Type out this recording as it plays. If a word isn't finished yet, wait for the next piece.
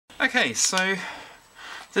Okay, so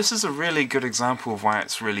this is a really good example of why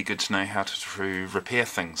it's really good to know how to repair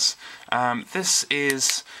things. This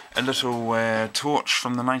is a little torch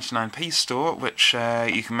from the 99p store which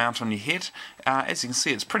you can mount on your head. As you can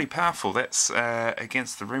see, it's pretty powerful. That's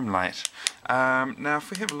against the room light. Now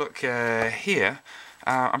if we have a look here,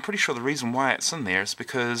 I'm pretty sure the reason why it's in there is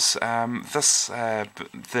because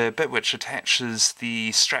the bit which attaches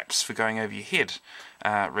the straps for going over your head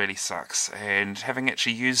really sucks, and having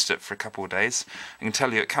actually used it for a couple of days, I can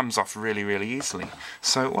tell you it comes off really easily.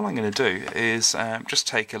 So all I'm going to do is just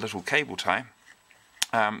take a little cable tie,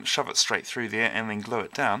 shove it straight through there and then glue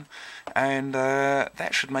it down, and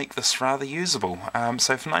that should make this rather usable.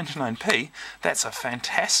 So for 99p, that's a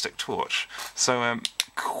fantastic torch. So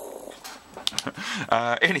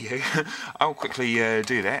anywho, I'll quickly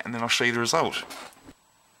do that and then I'll show you the result.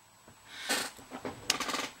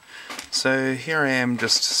 So here I am,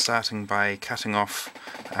 just starting by cutting off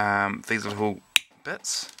these little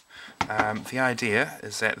bits. The idea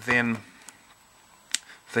is that then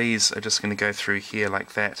these are just going to go through here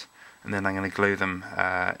like that, and then I'm going to glue them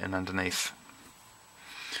in underneath.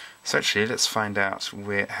 So actually, let's find out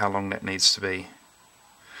how long that needs to be.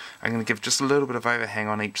 I'm going to give just a little bit of overhang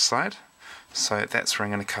on each side, so that's where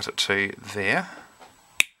I'm going to cut it to there.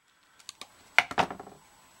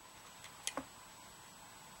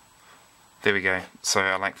 There we go, so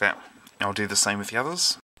I like that. I'll do the same with the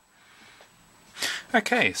others.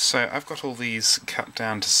 Okay, so I've got all these cut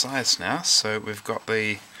down to size now, so we've got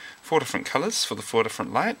the 4 different colours for the 4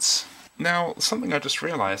 different lights. Now, something I just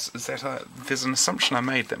realised is that there's an assumption I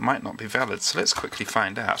made that might not be valid, so let's quickly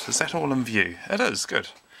find out. Is that all in view? It is, good.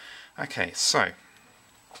 Okay, so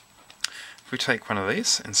if we take one of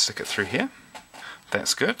these and stick it through here,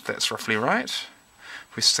 that's good, that's roughly right.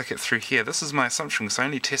 If we stick it through here, this is my assumption because I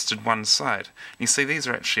only tested one side. You see these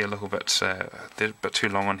are actually a little bit, they're a bit too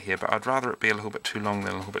long on here, but I'd rather it be a little bit too long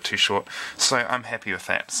than a little bit too short, so I'm happy with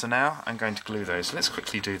that. So now I'm going to glue those. Let's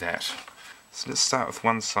quickly do that. So let's start with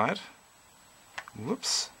one side.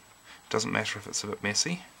 Whoops. Doesn't matter if it's a bit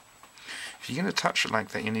messy. If you're going to touch it like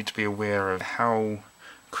that, you need to be aware of how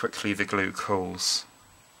quickly the glue cools.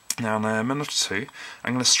 Now in a minute or two,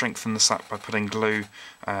 I'm going to strengthen this up by putting glue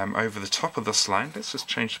over the top of this line. Let's just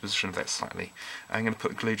change the position of that slightly. I'm going to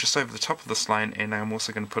put glue just over the top of this line, and I'm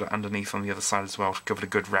also going to put it underneath on the other side as well to give it a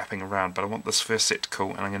good wrapping around, but I want this first set to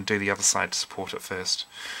cool, and I'm going to do the other side to support it first.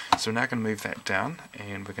 So we're now going to move that down,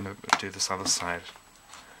 and we're going to do this other side.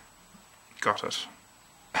 Got it.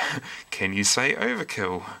 Can you say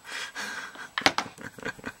overkill?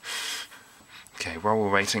 Okay, while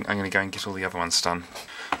we're waiting, I'm going to go and get all the other ones done.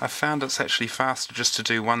 I've found it's actually faster just to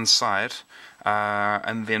do one side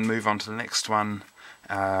and then move on to the next one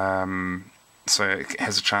so it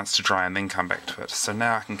has a chance to dry and then come back to it. So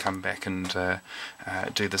now I can come back and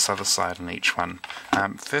do this other side on each one.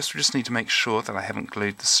 First we just need to make sure that I haven't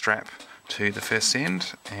glued the strap to the first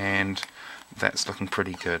end, and that's looking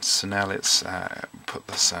pretty good. So now let's put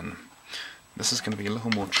this in. This is going to be a little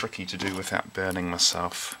more tricky to do without burning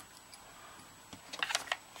myself.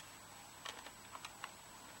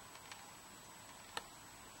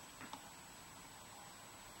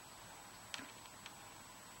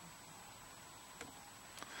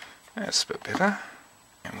 That's a bit better.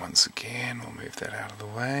 And once again, we'll move that out of the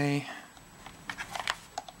way.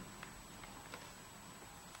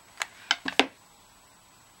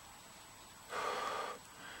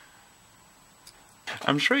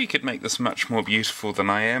 I'm sure you could make this much more beautiful than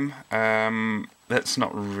I am. That's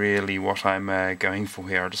not really what I'm going for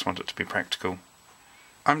here. I just want it to be practical.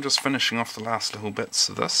 I'm just finishing off the last little bits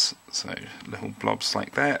of this, so little blobs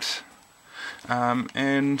like that.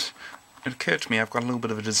 And it occurred to me I've got a little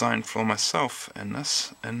bit of a design flaw myself in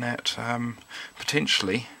this, in that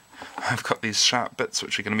potentially I've got these sharp bits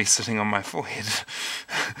which are going to be sitting on my forehead.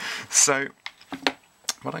 So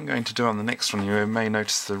what I'm going to do on the next one, you may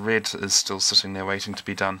notice the red is still sitting there waiting to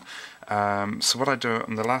be done. So what I do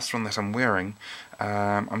on the last one that I'm wearing,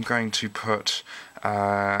 I'm going to put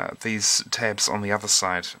these tabs on the other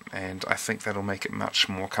side, and I think that'll make it much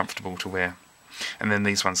more comfortable to wear. And then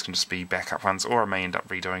these ones can just be backup ones, or I may end up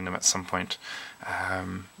redoing them at some point.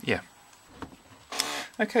 Yeah.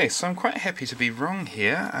 Okay, so I'm quite happy to be wrong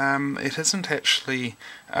here. It isn't actually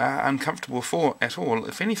uncomfortable at all.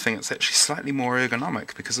 If anything, it's actually slightly more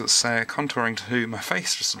ergonomic because it's contouring to my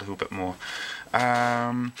face just a little bit more.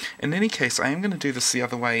 In any case, I am going to do this the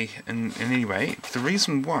other way in any way. The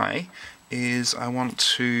reason why is I want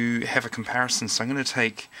to have a comparison, so I'm going to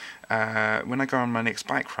take, when I go on my next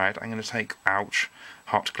bike ride, I'm going to take, ouch,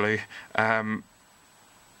 hot glue, I'm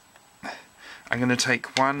going to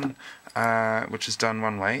take one which is done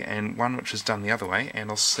one way and one which is done the other way, and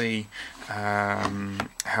I'll see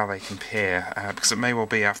how they compare, because it may well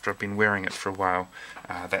be after I've been wearing it for a while,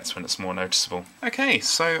 that's when it's more noticeable. Okay,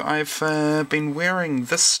 so I've been wearing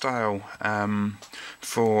this style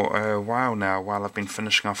for a while now, while I've been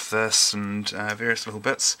finishing off this and various little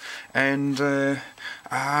bits, and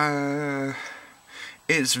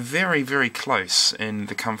it's very, very close in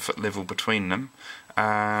the comfort level between them.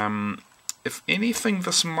 If anything,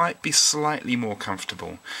 this might be slightly more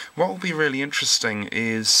comfortable. What will be really interesting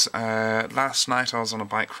is, last night I was on a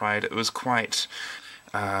bike ride. It was quite...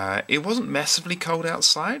 it wasn't massively cold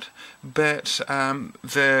outside, but I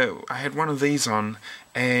had one of these on,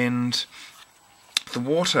 and the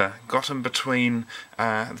water got in between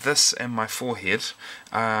this and my forehead,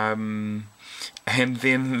 and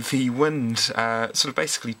then the wind sort of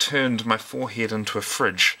basically turned my forehead into a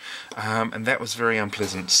fridge, and that was very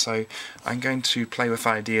unpleasant. So I'm going to play with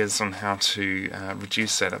ideas on how to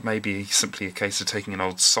reduce that. It may be simply a case of taking an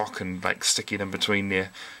old sock and like sticking it in between there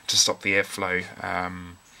to stop the airflow.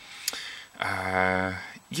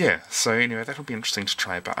 Yeah, so anyway, that'll be interesting to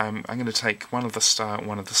try, but I'm going to take one of the style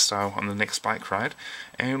on the next bike ride,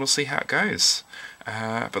 and we'll see how it goes.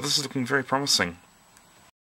 But this is looking very promising.